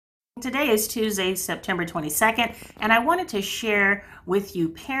Today is Tuesday, September 22nd, and I wanted to share with you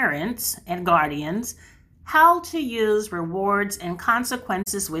parents and guardians how to use rewards and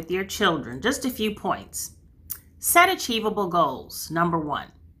consequences with your children. Just a few points. Set achievable goals. Number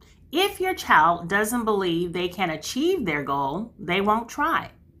one, if your child doesn't believe they can achieve their goal, they won't try.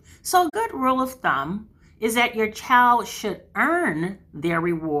 So a good rule of thumb is that your child should earn their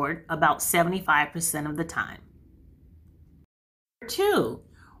reward about 75% of the time. Number two,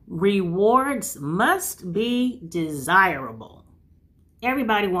 rewards must be desirable.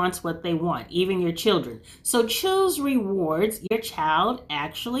 Everybody wants what they want, even your children. So choose rewards your child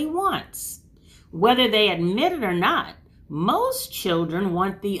actually wants. Whether they admit it or not, most children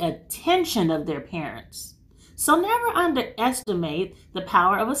want the attention of their parents. So never underestimate the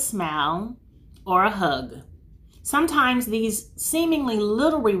power of a smile or a hug. Sometimes these seemingly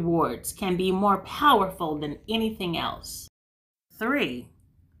little rewards can be more powerful than anything else. 3,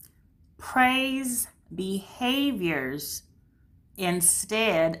 praise behaviors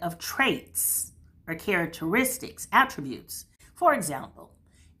instead of traits or characteristics, attributes. For example,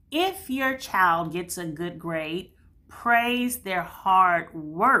 if your child gets a good grade, praise their hard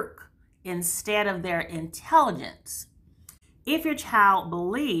work instead of their intelligence. If your child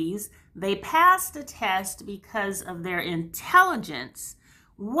believes they passed the test because of their intelligence,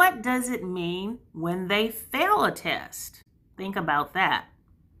 what does it mean when they fail a test? Think about that.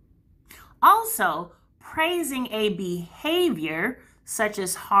 Also, praising a behavior such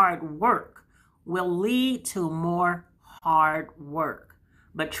as hard work will lead to more hard work.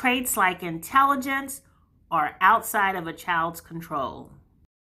 But traits like intelligence are outside of a child's control.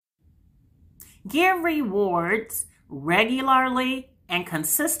 Give rewards regularly and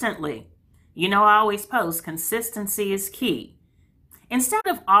consistently. You know, I always post, consistency is key. Instead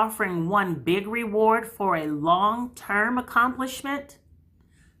of offering one big reward for a long-term accomplishment,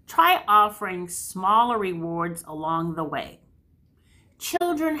 try offering smaller rewards along the way.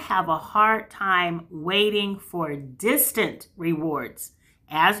 Children have a hard time waiting for distant rewards,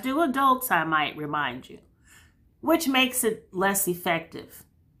 as do adults, I might remind you, which makes it less effective,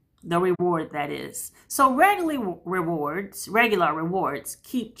 the reward that is. So regular rewards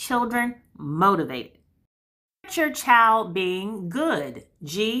keep children motivated. Your child being good,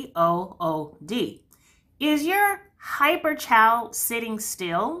 G-O-O-D. Is your hyper child sitting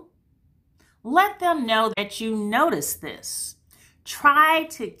still? Let them know that you notice this. Try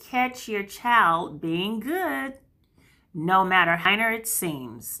to catch your child being good, no matter how minor it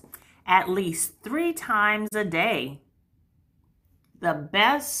seems, at least 3 times a day. The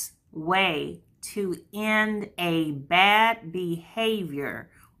best way to end a bad behavior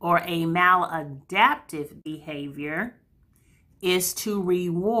or a maladaptive behavior is to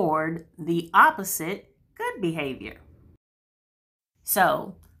reward the opposite, good behavior.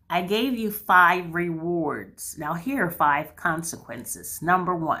 So I gave you 5 rewards. Now here are 5 consequences.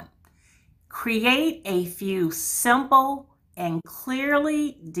 Number 1, create a few simple and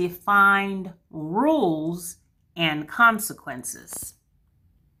clearly defined rules and consequences.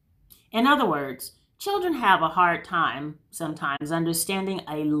 In other words, children have a hard time sometimes understanding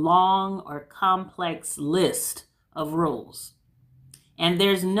a long or complex list of rules. And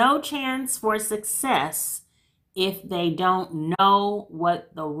there's no chance for success if they don't know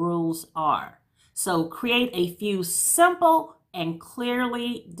what the rules are. So create a few simple and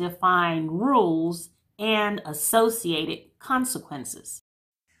clearly defined rules and associated consequences.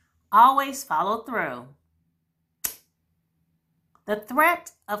 Always follow through. The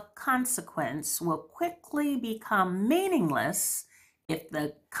threat of consequence will quickly become meaningless if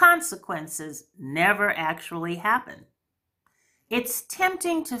the consequences never actually happen. It's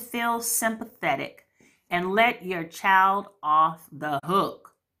tempting to feel sympathetic and let your child off the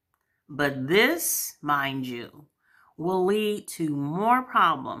hook. But this, mind you, will lead to more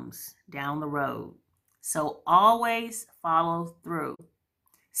problems down the road. So always follow through.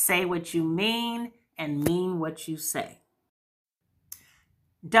 Say what you mean and mean what you say.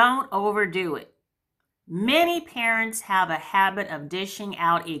 Don't overdo it. Many parents have a habit of dishing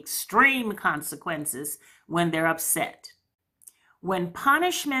out extreme consequences when they're upset. When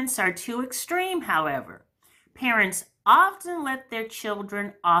punishments are too extreme, however, parents often let their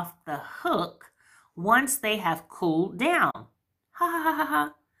children off the hook once they have cooled down. Ha ha ha ha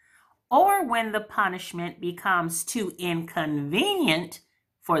ha. Or when the punishment becomes too inconvenient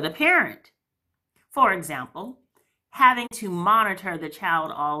for the parent. For example, having to monitor the child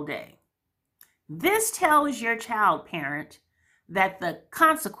all day. This tells your child parent that the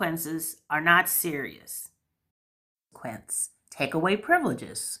consequences are not serious. Take away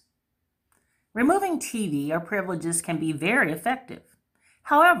privileges. Removing TV or privileges can be very effective.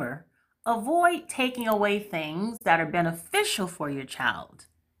 However, Avoid taking away things that are beneficial for your child.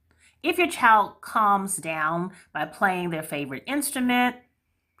 If your child calms down by playing their favorite instrument,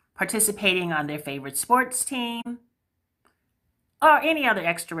 participating on their favorite sports team, or any other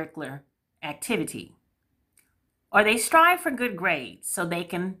extracurricular activity, or they strive for good grades so they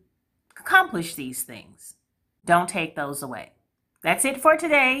can accomplish these things, don't take those away. That's it for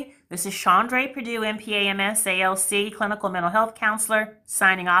today. This is Chandra Purdue, MPA-MS, ALC, Clinical Mental Health Counselor,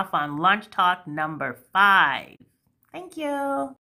 signing off on Lunch Talk number 5. Thank you.